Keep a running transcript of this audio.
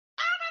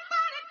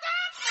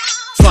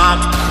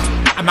vibe.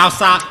 I'm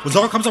outside, when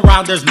Zoro comes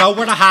around, there's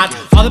nowhere to hide.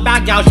 All the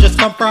bad gals just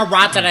come for a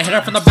ride, then I hit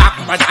her from the back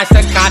with my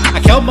dissect cut. I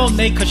killed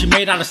Monet cause she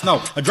made out of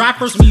snow. A dry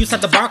first when you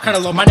set the bar kinda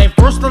low. My name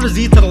first letter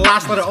Z to the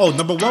last letter O.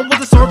 Number one with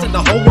the swords and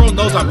the whole world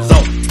knows I'm Zo.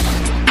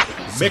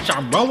 Bitch,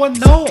 I'm Rowan,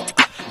 no.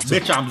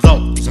 Bitch, I'm Zo.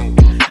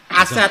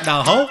 I said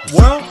the whole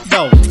world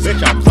knows.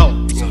 Bitch, I'm Zo.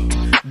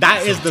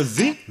 That is the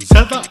Z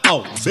to the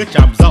O. Bitch,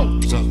 I'm Zo.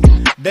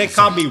 They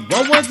call me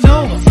Rowan, no.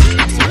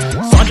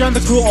 Sanji and the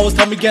crew always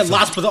tell me get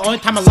lost, but the only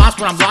time I lost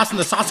when I'm lost in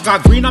the sauce. I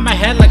got green on my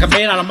head like I'm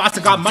made out of moss.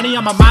 I got money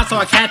on my mind, so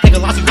I can't take a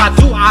loss. You got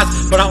 2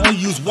 eyes, but I only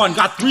use 1.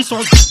 Got 3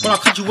 swords, but I'll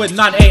cut you with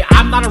none. Hey,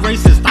 I'm not a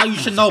racist, thought you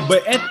should know,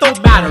 but it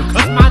don't matter,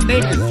 cause my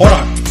name is. Hold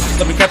on,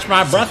 let me catch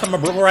my breath. I'ma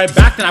bring it right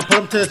back, then I put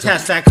him to the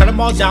test. I cut them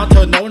all down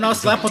till no one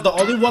else left, but the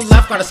only one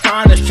left got a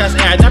scar on his chest.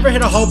 Hey, I never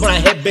hit a hole, but I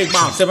hit Big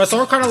Mom. Said my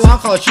sword kinda long,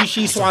 call it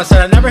She Swan.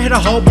 Said I never hit a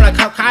hole, but I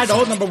cut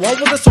Kaido. Number 1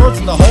 with the swords,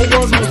 and the whole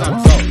world knows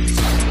I'm Zo.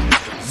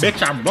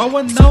 Bitch, I'm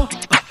Rowan, no.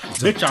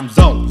 Bitch, I'm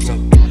Zo.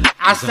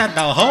 I said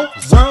the whole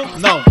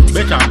world, no.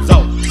 Bitch, I'm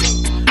Zo.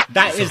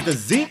 That is the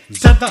Z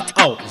to the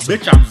O.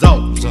 Bitch, I'm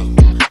Zo.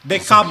 They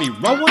call me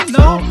Rowan,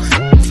 no.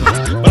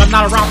 But I'm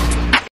not a rapper.